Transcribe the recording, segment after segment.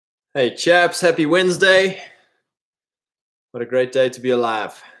Hey chaps, happy Wednesday. What a great day to be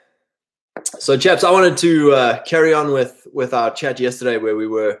alive. So chaps, I wanted to carry on with our chat yesterday where we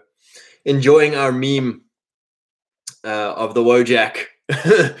were enjoying our meme of the Wojak,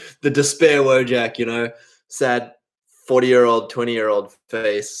 the despair Wojak, sad 40-year-old, 20-year-old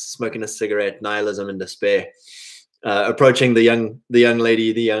face, smoking a cigarette, nihilism and despair, approaching the young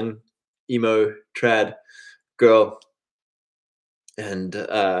lady, the young emo trad girl, and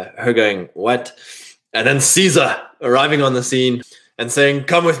her going, "What?" And then Caesar arriving on the scene and saying,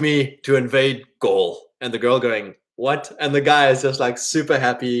 "Come with me to invade Gaul." And the girl going, "What?" And the guy is just like super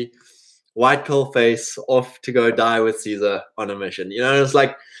happy, white pill face, off to go die with Caesar on a mission. It's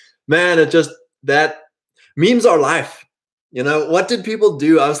like, man, it just, that memes are life. What did people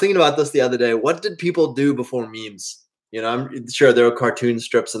do? I was thinking about this the other day. What did people do before memes? I'm sure there were cartoon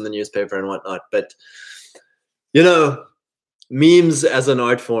strips in the newspaper and whatnot, but memes as an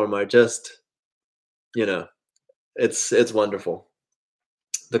art form are just, it's wonderful.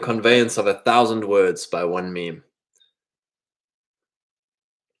 The conveyance of 1,000 words by one meme.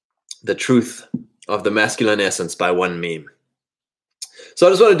 The truth of the masculine essence by one meme. So I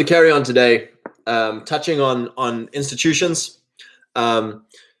just wanted to carry on today, touching on institutions, and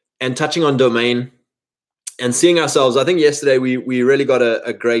touching on domain, and seeing ourselves. I think yesterday we really got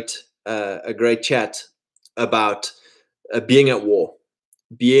a great chat about being at war,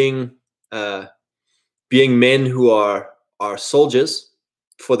 being men who are soldiers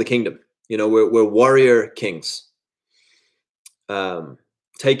for the kingdom. We're warrior kings,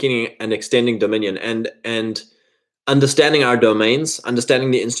 taking and extending dominion, and understanding our domains,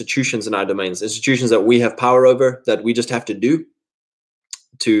 understanding the institutions in our domains, institutions that we have power over, that we just have to do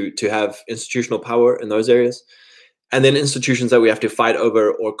to have institutional power in those areas, and then institutions that we have to fight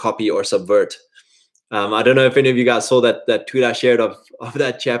over or copy or subvert. I don't know if any of you guys saw that tweet I shared of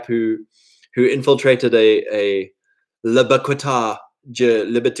that chap who infiltrated a Liberquita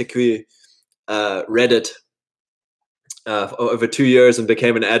Reddit over 2 years and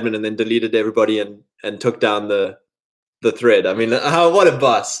became an admin, and then deleted everybody and took down the thread. I mean, what a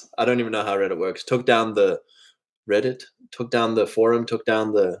boss. I don't even know how Reddit works. Took down the Reddit, took down the forum, took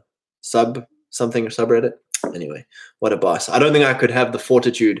down the subreddit. Anyway, what a boss. I don't think I could have the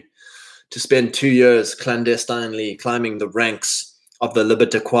fortitude to spend 2 years clandestinely climbing the ranks of the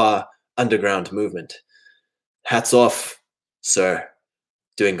Libertaqua underground movement. Hats off, sir,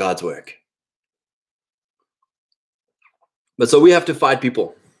 doing God's work. But so we have to fight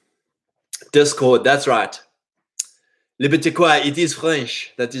people. Discord, that's right. Libertaqua, it is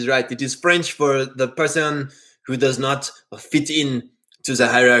French. That is right. It is French for the person who does not fit in to the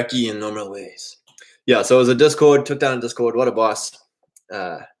hierarchy in normal ways. Yeah, so it was a Discord, took down a Discord. What a boss.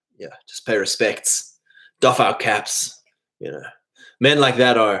 Just pay respects, doff our caps. Men like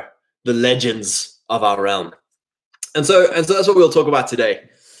that are the legends of our realm. And so that's what we'll talk about today,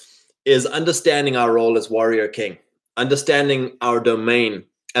 is understanding our role as warrior king, understanding our domain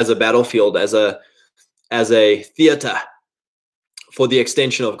as a battlefield, as a theater for the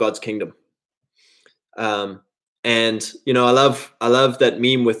extension of God's kingdom. And I love that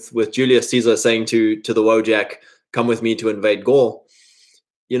meme with Julius Caesar saying to the Wojak, "Come with me to invade Gaul."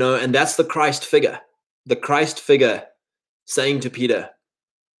 And that's the Christ figure saying to Peter,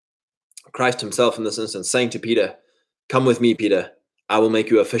 Christ himself in this instance, saying to Peter, "Come with me, Peter, I will make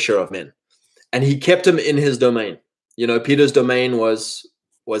you a fisher of men." And he kept him in his domain. Peter's domain was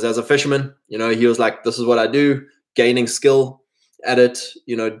as a fisherman. He was like, this is what I do, gaining skill at it,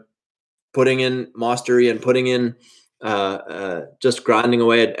 putting in mastery and putting in just grinding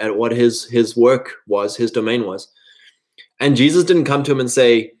away at what his work was, his domain was. And Jesus didn't come to him and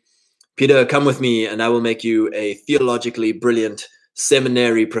say, "Peter, come with me and I will make you a theologically brilliant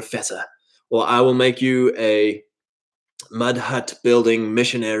seminary professor, or I will make you a mud hut building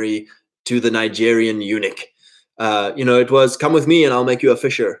missionary to the Nigerian eunuch." It was, "Come with me and I'll make you a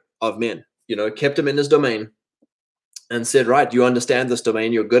fisher of men." Kept him in his domain and said, "Right, you understand this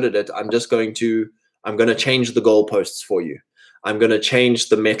domain, you're good at it. I'm going to change the goalposts for you. I'm going to change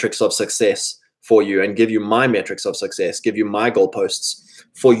the metrics of success for you and give you my metrics of success, give you my goalposts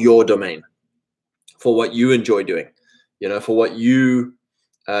for your domain, for what you enjoy doing, for what you,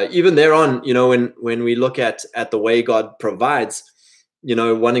 even thereon, when we look at the way God provides,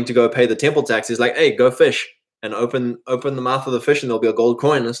 wanting to go pay the temple tax, he's like, "Hey, go fish and open the mouth of the fish and there'll be a gold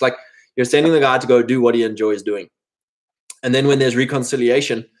coin." It's like you're sending the guy to go do what he enjoys doing. And then when there's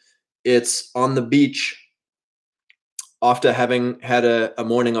reconciliation, it's on the beach after having had a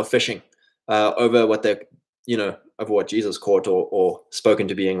morning of fishing over what over what Jesus caught or spoken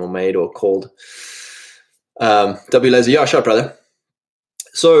to being or made or called. W. Lazy, yeah, sure, brother.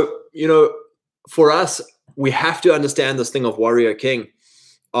 So for us, we have to understand this thing of warrior king,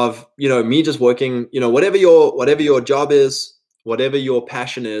 of, me just working, whatever your job is, whatever your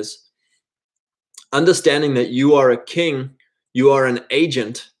passion is, understanding that you are a king, you are an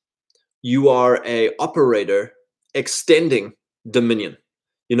agent, you are a operator extending dominion.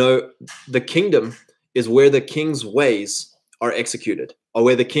 The kingdom is where the king's ways are executed, or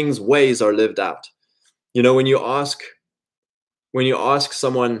where the king's ways are lived out. When you ask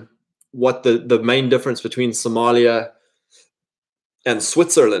someone what the main difference between Somalia and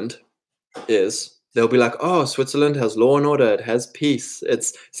Switzerland is, they'll be like, oh, Switzerland has law and order, it has peace.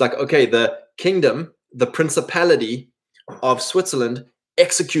 It's like, okay, the kingdom, the principality of Switzerland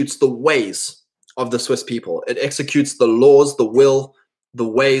executes the ways of the Swiss people. It executes the laws, the will, the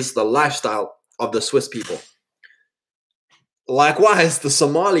ways, the lifestyle of the Swiss people. Likewise, the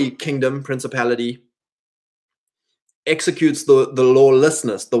Somali kingdom, principality, executes the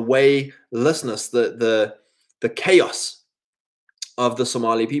lawlessness, the waylessness, the chaos of the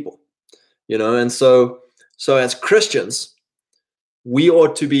Somali people. And so as Christians, we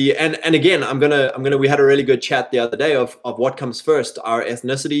ought to be, and again, we had a really good chat the other day of what comes first, our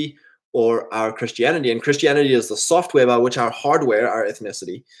ethnicity or our Christianity. And Christianity is the software by which our hardware, our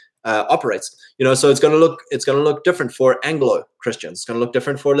ethnicity, operates. So it's going to look different for Anglo Christians. It's going to look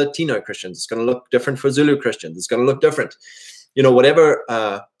different for Latino Christians. It's going to look different for Zulu Christians. It's going to look different. Whatever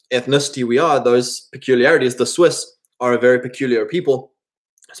ethnicity we are, those peculiarities. The Swiss are a very peculiar people,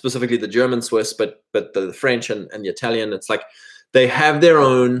 specifically the German Swiss, but the French and the Italian. It's like they have their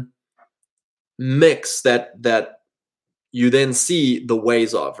own mix that you then see the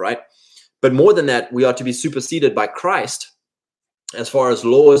ways of, right? But more than that, we are to be superseded by Christ as far as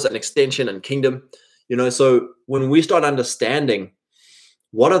laws and extension and kingdom. So when we start understanding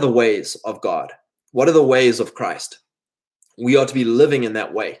what are the ways of God, what are the ways of Christ, we are to be living in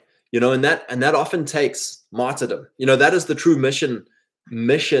that way. And that often takes martyrdom. That is the true mission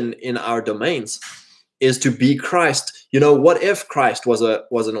in our domains, is to be Christ. What if Christ was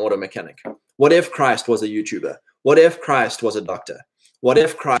an auto mechanic? What if Christ was a YouTuber? What if Christ was a doctor? What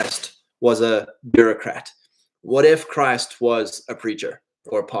if Christ was a bureaucrat? What if Christ was a preacher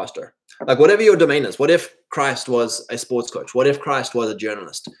or a pastor? Like, whatever your domain is. What if Christ was a sports coach? What if Christ was a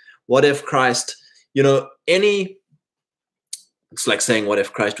journalist? What if Christ, it's like saying, what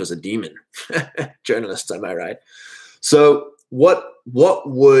if Christ was a demon? Journalists, am I right? So what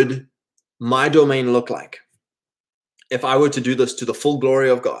would my domain look like if I were to do this to the full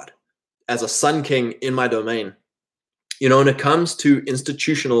glory of God as a son king in my domain? When it comes to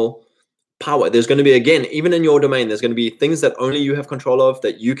institutional power, there's going to be, again, even in your domain, there's going to be things that only you have control of,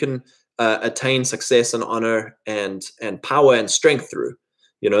 that you can attain success and honor and power and strength through.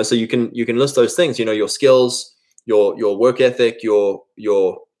 So you can list those things. Your skills, your work ethic, your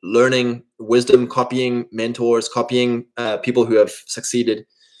learning, wisdom, copying mentors, copying people who have succeeded.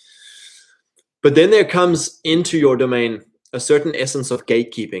 But then there comes into your domain a certain essence of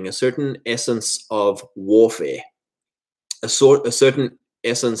gatekeeping, a certain essence of warfare, a certain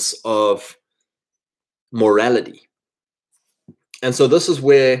essence of morality. And so this is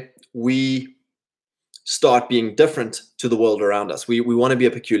where we start being different to the world around us. We want to be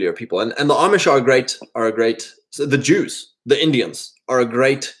a peculiar people. And the Amish are a great, so the Jews, the Indians are a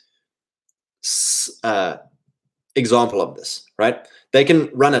great example of this, right? They can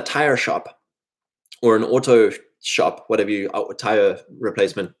run a tire shop or an auto shop, tire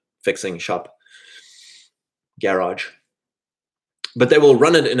replacement fixing shop, garage. But they will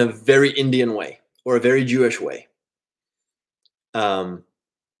run it in a very Indian way or a very Jewish way. And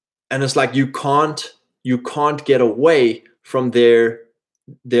it's like you can't get away from their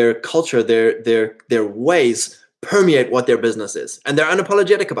culture, their ways permeate what their business is, and they're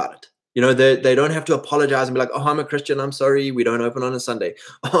unapologetic about it. They don't have to apologize and be like, oh, I'm a Christian, I'm sorry, we don't open on a Sunday.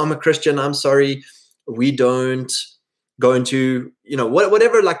 Oh, I'm a Christian, I'm sorry, we don't go into,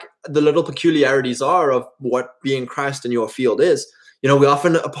 whatever like the little peculiarities are of what being Christ in your field is. We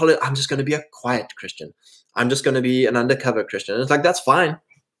often apologize. I'm just going to be a quiet Christian. I'm just going to be an undercover Christian. And it's like, that's fine,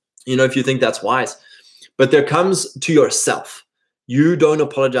 if you think that's wise. But there comes to yourself. You don't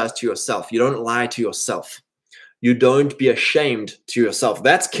apologize to yourself. You don't lie to yourself. You don't be ashamed to yourself.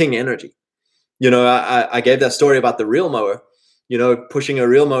 That's king energy. I gave that story about the reel mower, pushing a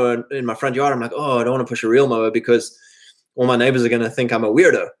reel mower in my front yard. I'm like, oh, I don't want to push a reel mower because all my neighbors are going to think I'm a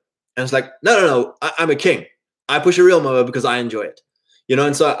weirdo. And it's like, no, I'm a king. I push a reel mower because I enjoy it.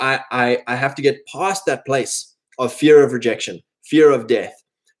 And so I have to get past that place of fear of rejection, fear of death,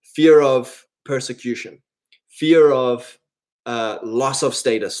 fear of persecution, fear of loss of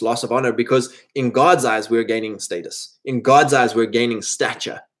status, loss of honor, because in God's eyes, we're gaining status. In God's eyes, we're gaining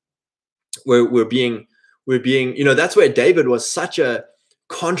stature. we're being, that's where David was such a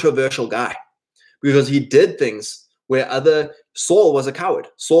controversial guy, because he did things where Saul was a coward.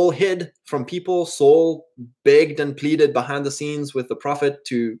 Saul hid from people. Saul begged and pleaded behind the scenes with the prophet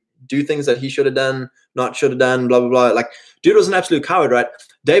to do things that he should have done, not should have done, blah, blah, blah. Like, dude was an absolute coward, right?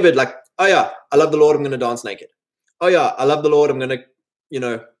 David, like, oh yeah, I love the Lord, I'm going to dance naked. Oh yeah, I love the Lord, I'm going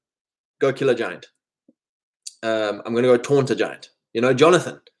to, go kill a giant. I'm going to go taunt a giant.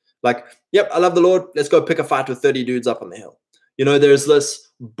 Jonathan, like, yep, I love the Lord, let's go pick a fight with 30 dudes up on the hill. There's this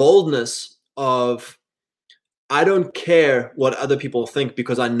boldness of, I don't care what other people think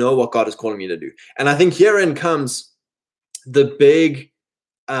because I know what God is calling me to do. And I think herein comes the big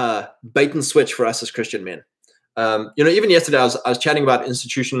bait and switch for us as Christian men. Even yesterday I was chatting about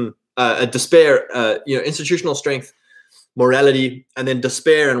despair, institutional strength, morality, and then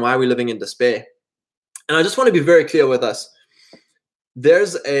despair and why we're living in despair. And I just want to be very clear with us.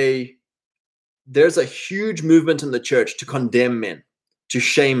 There's a huge movement in the church to condemn men, to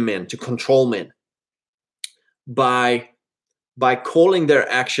shame men, to control men by calling their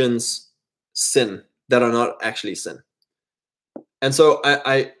actions sin that are not actually sin. And so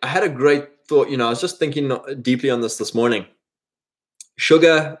I had a great thought. I was just thinking deeply on this morning.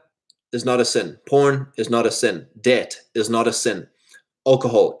 Sugar is not a sin. Porn is not a sin. Debt is not a sin.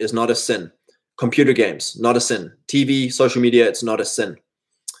 Alcohol is not a sin. Computer games, not a sin. TV, social media, it's not a sin.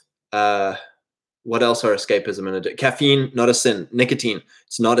 What else are escapism and addiction? Caffeine, not a sin. Nicotine,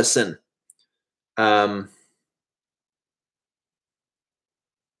 it's not a sin. Trying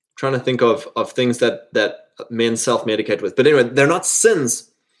to think of things that men self-medicate with. But anyway, they're not sins.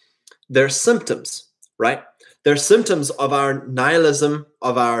 They're symptoms, right? They're symptoms of our nihilism,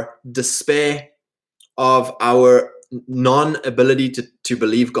 of our despair, of our non-ability to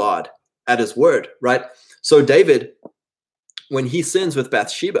believe God at his word, right? So David, when he sins with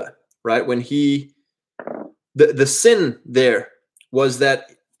Bathsheba, right? When the sin there was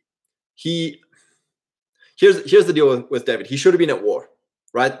that here's the deal with David. He should have been at war,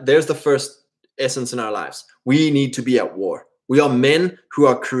 right? There's the first essence in our lives. We need to be at war. We are men who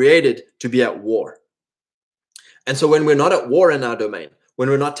are created to be at war. And so when we're not at war in our domain, when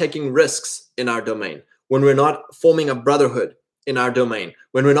we're not taking risks in our domain, when we're not forming a brotherhood in our domain,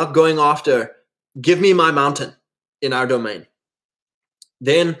 when we're not going after, give me my mountain in our domain,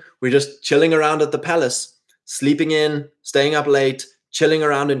 then we're just chilling around at the palace, sleeping in, staying up late, chilling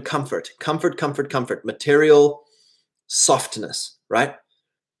around in comfort, material softness, right?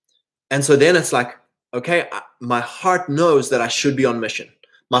 And so then it's like, okay, my heart knows that I should be on mission.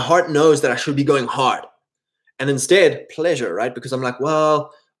 My heart knows that I should be going hard. And instead, pleasure, right? Because I'm like,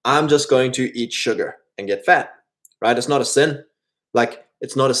 well, I'm just going to eat sugar and get fat, right? It's not a sin. Like,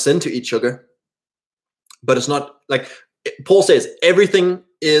 it's not a sin to eat sugar. But it's not, like Paul says, everything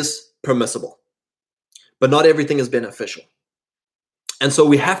is permissible, but not everything is beneficial. And so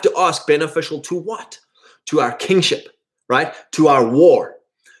we have to ask, beneficial to what? To our kingship, right? To our war,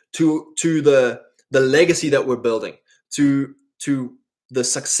 to the legacy that we're building, to the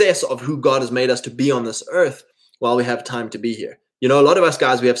success of who God has made us to be on this earth while we have time to be here. A lot of us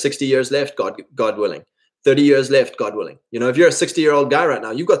guys, we have 60 years left, God willing, 30 years left, God willing. If you're a 60-year-old guy right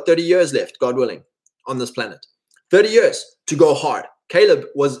now, you've got 30 years left, God willing, on this planet. 30 years to go hard. Caleb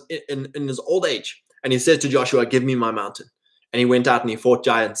was in his old age, and he said to Joshua, give me my mountain. And he went out and he fought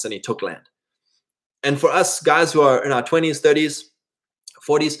giants and he took land. And for us guys who are in our 20s, 30s,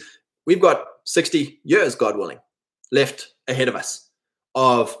 40s, we've got 60 years, God willing, left ahead of us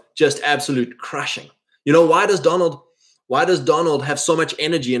of just absolute crushing. Why does Donald have so much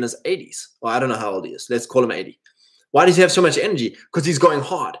energy in his 80s? Well, I don't know how old he is. Let's call him 80. Why does he have so much energy? Because he's going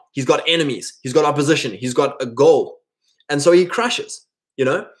hard. He's got enemies. He's got opposition. He's got a goal. And so he crushes,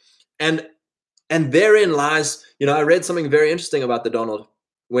 and therein lies, I read something very interesting about the Donald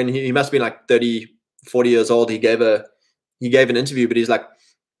when he must be like 30, 40 years old. He gave an interview, but he's like,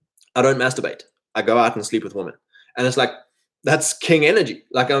 I don't masturbate. I go out and sleep with women. And it's like, that's king energy.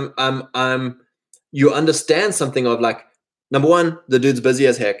 Like you understand something of like, number one, the dude's busy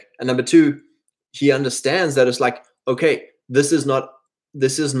as heck. And number two, he understands that it's like, okay, this is not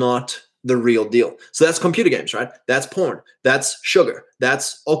the real deal. So that's computer games, right? That's porn. That's sugar.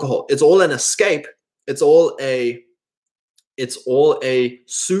 That's alcohol. It's all an escape. It's all a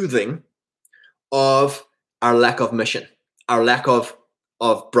soothing of our lack of mission, our lack of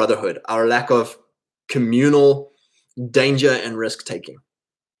brotherhood, our lack of communal danger and risk taking.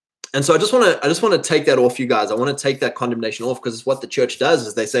 And so I just want to take that off you guys. I want to take that condemnation off, because it's what the church does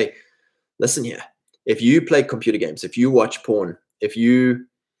is they say, listen here, if you play computer games, if you watch porn, if you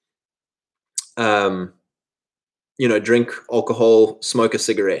drink alcohol, smoke a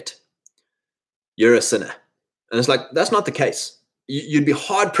cigarette, you're a sinner. And it's like, that's not the case. You'd be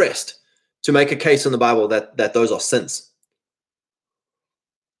hard pressed to make a case in the Bible that those are sins.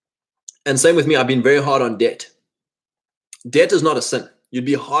 And same with me, I've been very hard on debt. Debt is not a sin. You'd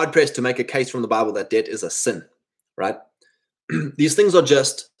be hard pressed to make a case from the Bible that debt is a sin, right? These things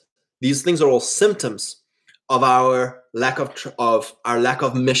are all symptoms of our lack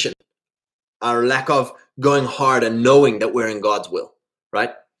of mission, our lack of going hard and knowing that we're in God's will,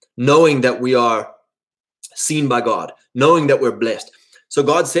 right? Knowing that we are seen by God, knowing that we're blessed. So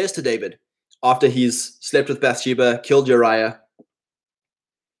God says to David, after he's slept with Bathsheba, killed Uriah,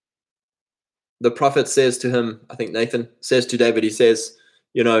 the prophet says to him, I think Nathan says to David, he says,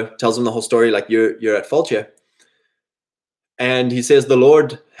 tells him the whole story, like, you're at fault here. And he says, the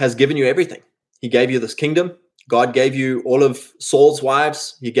Lord has given you everything. He gave you this kingdom. God gave you all of Saul's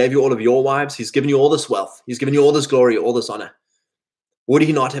wives. He gave you all of your wives. He's given you all this wealth. He's given you all this glory, all this honor. Would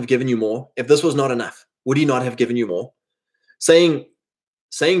he not have given you more? If this was not enough, would he not have given you more? Saying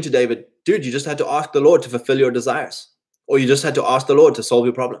to David, dude, you just had to ask the Lord to fulfill your desires, or you just had to ask the Lord to solve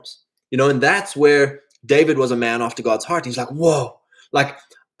your problems. And that's where David was a man after God's heart. He's like, whoa, like,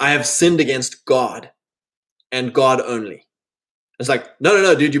 I have sinned against God and God only. It's like,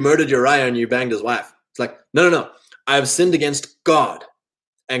 no, dude, you murdered Uriah and you banged his wife. It's like, no, I have sinned against God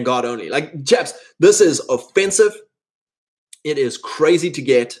and God only. Like, chaps, this is offensive. It is crazy to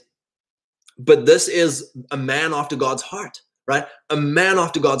get, but this is a man after God's heart, right? A man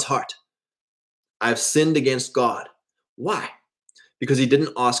after God's heart. I've sinned against God. Why? Because he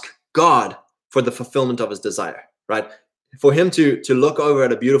didn't ask God for the fulfillment of his desire, right? For him to look over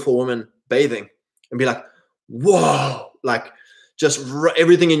at a beautiful woman bathing and be like, whoa, like, just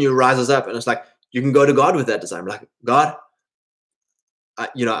everything in you rises up. And it's like, you can go to God with that desire. I'm like, God, I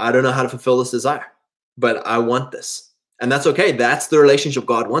don't know how to fulfill this desire, but I want this. And that's okay. That's the relationship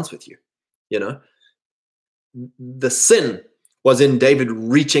God wants with you. The sin was in David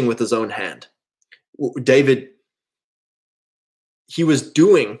reaching with his own hand. David, he was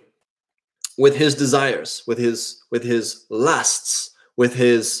doing with his desires, with his lusts, with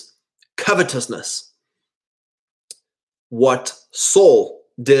his covetousness, what Saul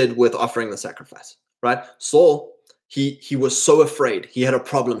did with offering the sacrifice, right? Saul, he was so afraid. He had a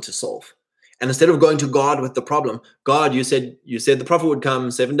problem to solve. And instead of going to God with the problem, God, you said the prophet would come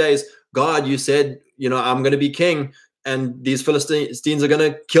 7 days. God, you said, I'm going to be king and these Philistines are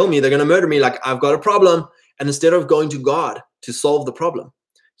going to kill me. They're going to murder me. Like, I've got a problem. And instead of going to God to solve the problem,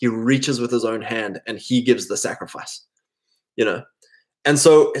 he reaches with his own hand and he gives the sacrifice, And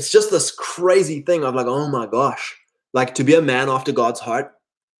so it's just this crazy thing of like, oh my gosh, like, to be a man after God's heart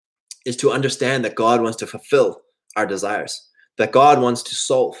is to understand that God wants to fulfill our desires, that God wants to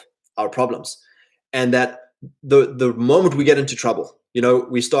solve our problems, and that the moment we get into trouble,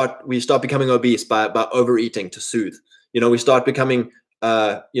 we start becoming obese by overeating to soothe. We start becoming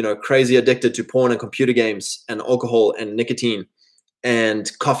crazy addicted to porn and computer games and alcohol and nicotine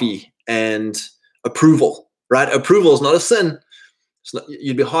and coffee and approval, right? Approval is not a sin.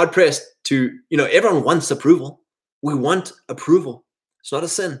 You'd be hard pressed to, everyone wants approval. We want approval. It's not a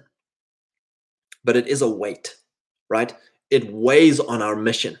sin, but it is a weight, right? It weighs on our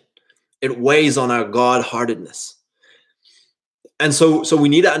mission. It weighs on our God-heartedness. And so we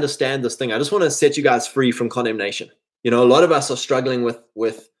need to understand this thing. I just want to set you guys free from condemnation. A lot of us are struggling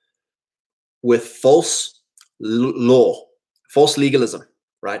with false law, false legalism,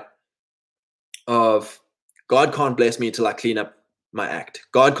 right? Of God can't bless me until I clean up my act.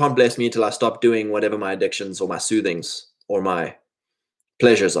 God can't bless me until I stop doing whatever my addictions or my soothings or my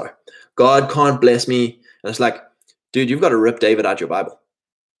pleasures are. God can't bless me. And it's like, dude, you've got to rip David out your Bible.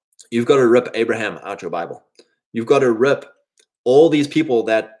 You've got to rip Abraham out your Bible. You've got to rip all these people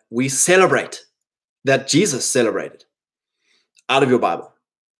that we celebrate, that Jesus celebrated, out of your Bible.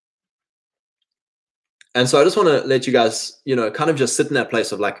 And so I just want to let you guys, kind of just sit in that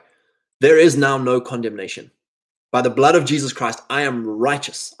place of like, there is now no condemnation. By the blood of Jesus Christ, I am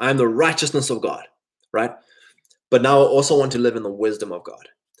righteous. I am the righteousness of God, right? But now I also want to live in the wisdom of God.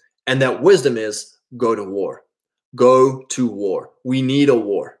 And that wisdom is go to war. Go to war. We need a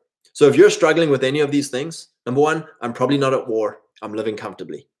war. So if you're struggling with any of these things, number one, I'm probably not at war. I'm living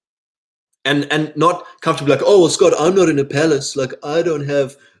comfortably. And not comfortably like, oh, well, Scott, I'm not in a palace. Like, I don't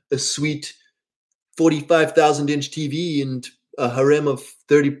have a sweet 45,000-inch TV and a harem of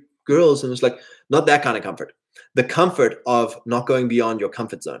 30 girls. And it's like, not that kind of comfort. The comfort of not going beyond your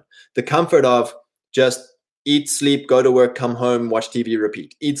comfort zone. The comfort of just eat, sleep, go to work, come home, watch TV,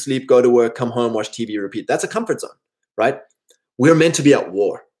 repeat. Eat, sleep, go to work, come home, watch TV, repeat. That's a comfort zone, right? We're meant to be at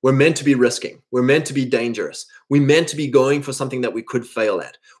war. We're meant to be risking. We're meant to be dangerous. We're meant to be going for something that we could fail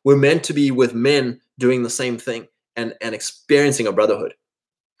at. We're meant to be with men doing the same thing and experiencing a brotherhood.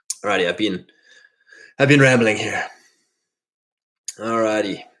 Alrighty, I've been rambling here.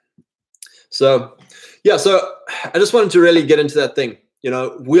 Alrighty. So I just wanted to really get into that thing.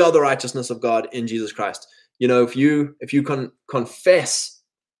 We are the righteousness of God in Jesus Christ. If you confess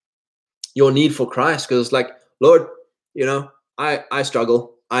your need for Christ, because it's like, Lord, I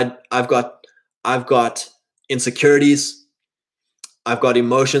struggle. I've got insecurities. I've got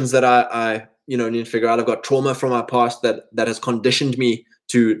emotions that I need to figure out. I've got trauma from my past that has conditioned me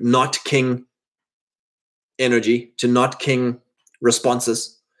to not king energy, to not king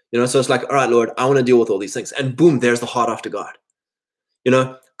responses. So it's like, all right, Lord, I want to deal with all these things. And boom, there's the heart after God.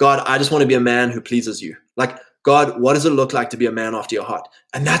 God, I just want to be a man who pleases you. Like, God, what does it look like to be a man after your heart?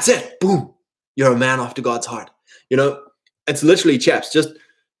 And that's it. Boom. You're a man after God's heart. It's literally, chaps,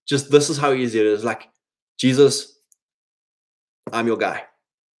 just this is how easy it is. Like, Jesus, I'm your guy.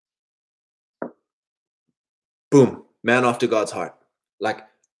 Boom. Man after God's heart. Like,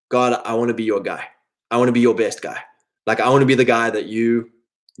 God, I want to be your guy. I want to be your best guy. Like, I want to be the guy that you're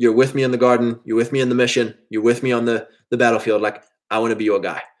with me in the garden. You're with me in the mission. You're with me on the battlefield. Like, I want to be your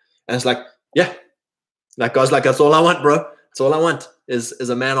guy. And it's like, yeah. Like, God's like, that's all I want, bro. That's all I want is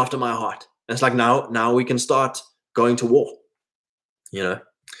a man after my heart. And it's like, now we can start going to war.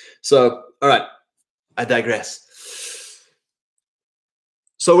 So, all right. I digress.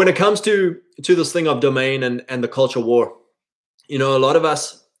 So when it comes to this thing of domain and the culture war, a lot of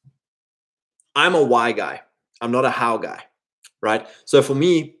us, I'm a why guy. I'm not a how guy, right? So for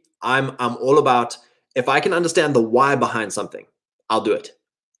me, I'm all about, if I can understand the why behind something, I'll do it,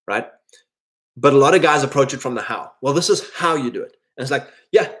 right? But a lot of guys approach it from the how. Well, this is how you do it. And it's like,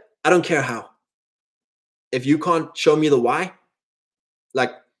 yeah, I don't care how. If you can't show me the why,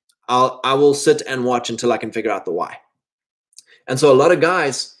 like, I will sit and watch until I can figure out the why. And so a lot of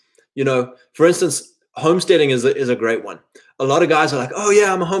guys, for instance, homesteading is a great one. A lot of guys are like, oh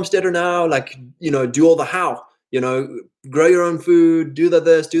yeah, I'm a homesteader now. Like, do all the how, grow your own food, do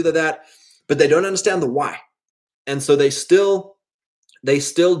this, do that, but they don't understand the why. And so they still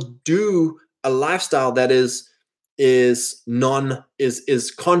do a lifestyle that is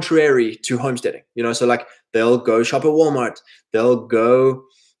contrary to homesteading. So like, they'll go shop at Walmart, they'll go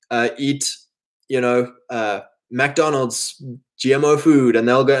eat, McDonald's GMO food, and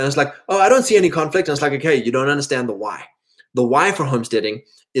they'll go, and it's like, oh, I don't see any conflict. And it's like, okay, you don't understand the why. The why for homesteading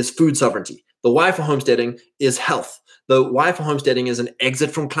is food sovereignty. The why for homesteading is health. The why for homesteading is an exit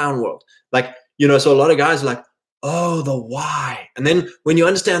from clown world. Like, so a lot of guys are like, oh, the why. And then when you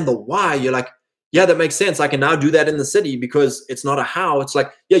understand the why, you're like, yeah, that makes sense. I can now do that in the city because it's not a how. It's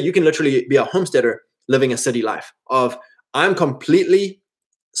like, yeah, you can literally be a homesteader living a city life of, I'm completely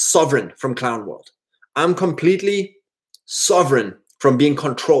sovereign from clown world. I'm completely sovereign from being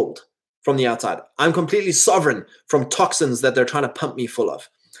controlled from the outside. I'm completely sovereign from toxins that they're trying to pump me full of.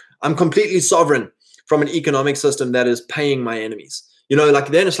 I'm completely sovereign from an economic system that is paying my enemies. Like,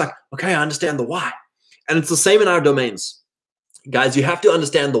 then it's like, okay, I understand the why. And it's the same in our domains. Guys, you have to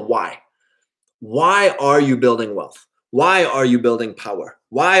understand the why. Why are you building wealth? Why are you building power?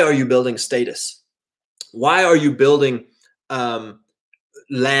 Why are you building status? Why are you building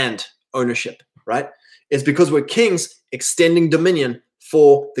land ownership, right? It's because we're kings extending dominion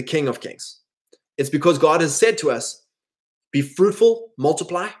for the King of Kings. It's because God has said to us, be fruitful,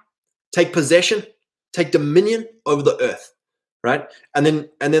 multiply, take possession, take dominion over the earth, right? And then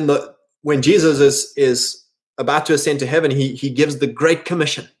when Jesus is about to ascend to heaven, he gives the Great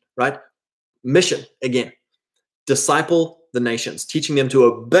Commission, right? Mission again, disciple the nations, teaching them to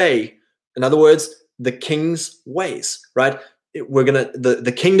obey, in other words, the King's ways, right?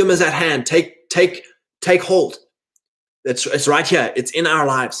 The kingdom is at hand. Take hold. It's right here. It's in our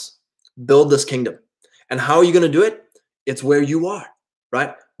lives. Build this kingdom. And how are you going to do it? It's where you are,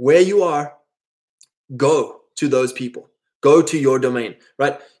 right? Where you are, go to those people. Go to your domain,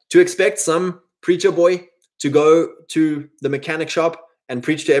 right? To expect some preacher boy to go to the mechanic shop and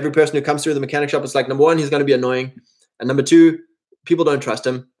preach to every person who comes through the mechanic shop, it's like, number one, he's going to be annoying. And number two, people don't trust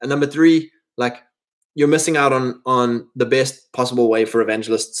him. And number three, like, you're missing out on the best possible way for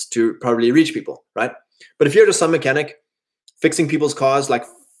evangelists to probably reach people, right? But if you're just some mechanic fixing people's cars like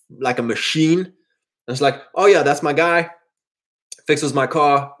a machine, and it's like, oh yeah, that's my guy, fixes my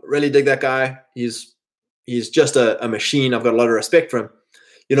car, really dig that guy. He's just a machine. I've got a lot of respect for him.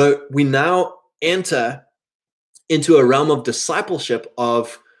 We now enter into a realm of discipleship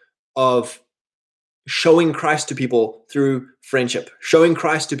of showing Christ to people through friendship, showing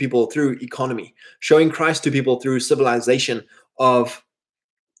Christ to people through economy, showing Christ to people through civilization, of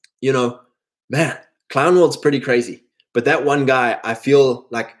you know, man, clown world's pretty crazy. But that one guy, I feel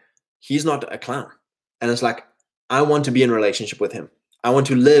like he's not a clown. And it's like, I want to be in relationship with him. I want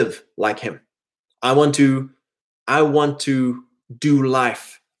to live like him. I want to do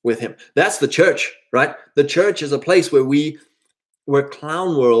life with him. That's the church, right? The church is a place where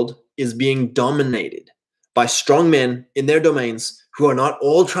clown world is being dominated by strong men in their domains who are not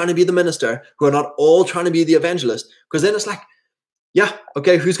all trying to be the minister, who are not all trying to be the evangelist. Because then it's like, yeah,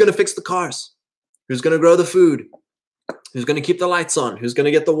 okay, who's going to fix the cars? Who's going to grow the food? Who's going to keep the lights on? Who's going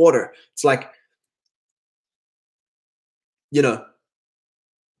to get the water? It's like,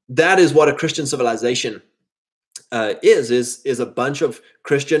 that is what a Christian civilization is a bunch of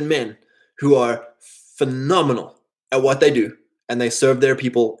Christian men who are phenomenal at what they do, and they serve their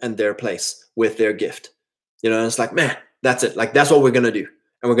people and their place with their gift. And it's like, man, that's it. Like, that's what we're going to do.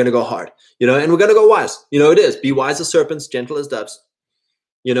 And we're going to go hard, and we're going to go wise. It is be wise as serpents, gentle as doves.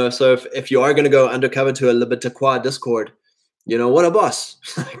 So if you are going to go undercover to a Libetaqua Discord, what a boss.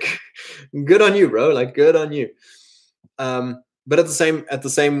 Like, good on you, bro. Like, good on you. But in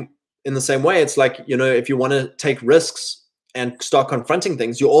the same way, it's like, if you want to take risks and start confronting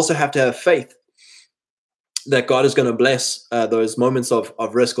things, you also have to have faith that God is going to bless those moments of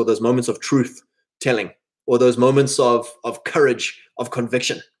risk, or those moments of truth telling, or those moments of courage, of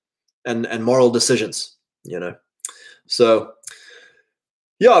conviction, and moral decisions. So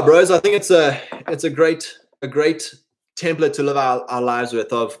yeah, bros, I think it's a great template to live our lives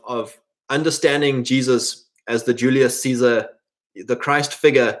with, of understanding Jesus as the Julius Caesar, the Christ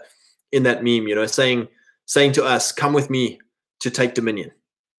figure in that meme, saying to us, come with me to take dominion.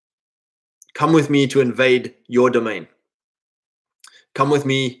 Come with me to invade your domain. Come with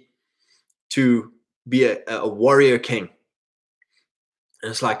me to be a warrior king.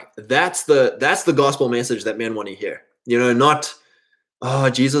 And it's like, that's the gospel message that men want to hear. Not, oh,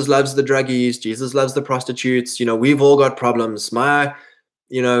 Jesus loves the druggies, Jesus loves the prostitutes, we've all got problems. My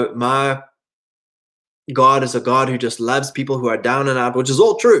God is a God who just loves people who are down and out, which is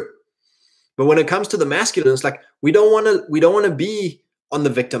all true. But when it comes to the masculine, it's like, we don't want to be on the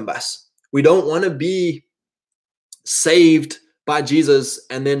victim bus. We don't want to be saved by Jesus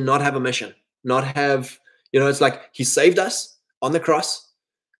and then not have a mission, not have, it's like, he saved us on the cross.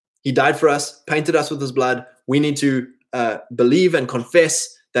 He died for us, painted us with his blood. We need to believe and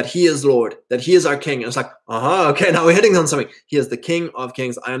confess that he is Lord, that he is our king. And it's like, okay, now we're hitting on something. He is the King of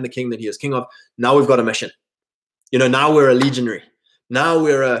kings. I am the king that he is king of. Now we've got a mission. Now we're a legionary. Now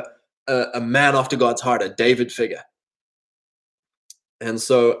we're a man after God's heart, a David figure. And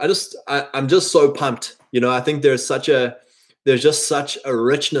so I'm just so pumped. I think there's just such a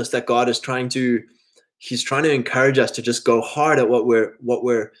richness that God is he's trying to encourage us to just go hard at what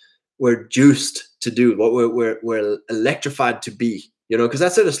we're juiced to do, what we're electrified to be, because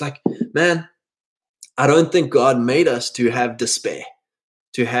that's it. It's like, man, I don't think God made us to have despair,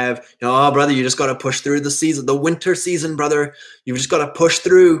 to have, oh, brother, you just got to push through the winter season, brother. You've just got to push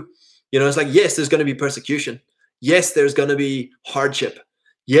through. It's like, yes, there's going to be persecution. Yes, there's going to be hardship.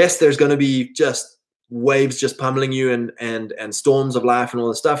 Yes, there's going to be just waves just pummeling you and storms of life and all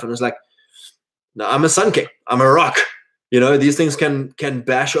this stuff. And it's like, no, I'm a sun king. I'm a rock. These things can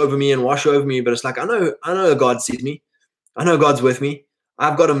bash over me and wash over me, but it's like, I know God sees me. I know God's with me.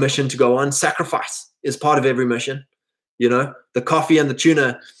 I've got a mission to go on. Sacrifice is part of every mission. The coffee and the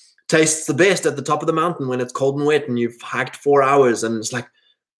tuna tastes the best at the top of the mountain when it's cold and wet and you've hiked 4 hours, and it's like,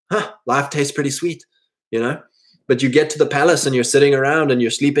 life tastes pretty sweet, but you get to the palace and you're sitting around and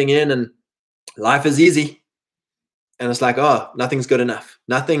you're sleeping in and life is easy. And it's like, oh, nothing's good enough.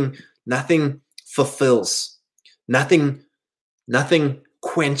 Nothing fulfills. Nothing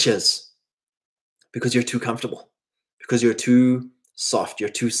quenches, because you're too comfortable, because you're too soft, you're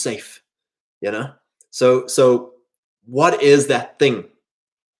too safe, So what is that thing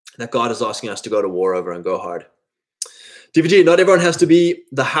that God is asking us to go to war over and go hard? DVG, not everyone has to be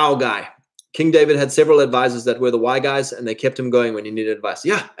the how guy. King David had several advisors that were the why guys, and they kept him going when he needed advice.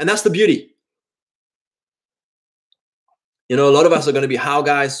 Yeah, and that's the beauty. A lot of us are going to be how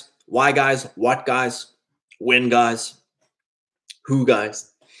guys, why guys, what guys, when guys, who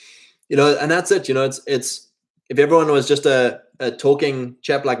guys. And that's it. It's if everyone was just a talking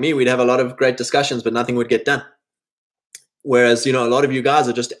chap like me, we'd have a lot of great discussions, but nothing would get done. Whereas, a lot of you guys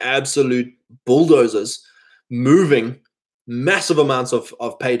are just absolute bulldozers moving massive amounts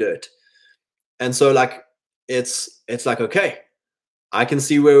of pay dirt. And so like, it's like, okay, I can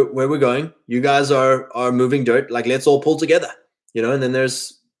see where we're going. You guys are moving dirt. Like, let's all pull together, and then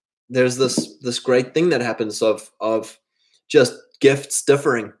there's this great thing that happens of just gifts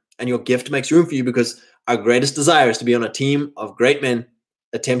differing, and your gift makes room for you, because our greatest desire is to be on a team of great men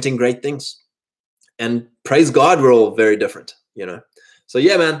attempting great things. And praise God, we're all very different, you know. So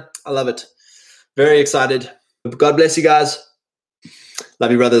yeah, man, I love it. Very excited. God bless you guys.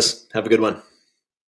 Love you, brothers. Have a good one.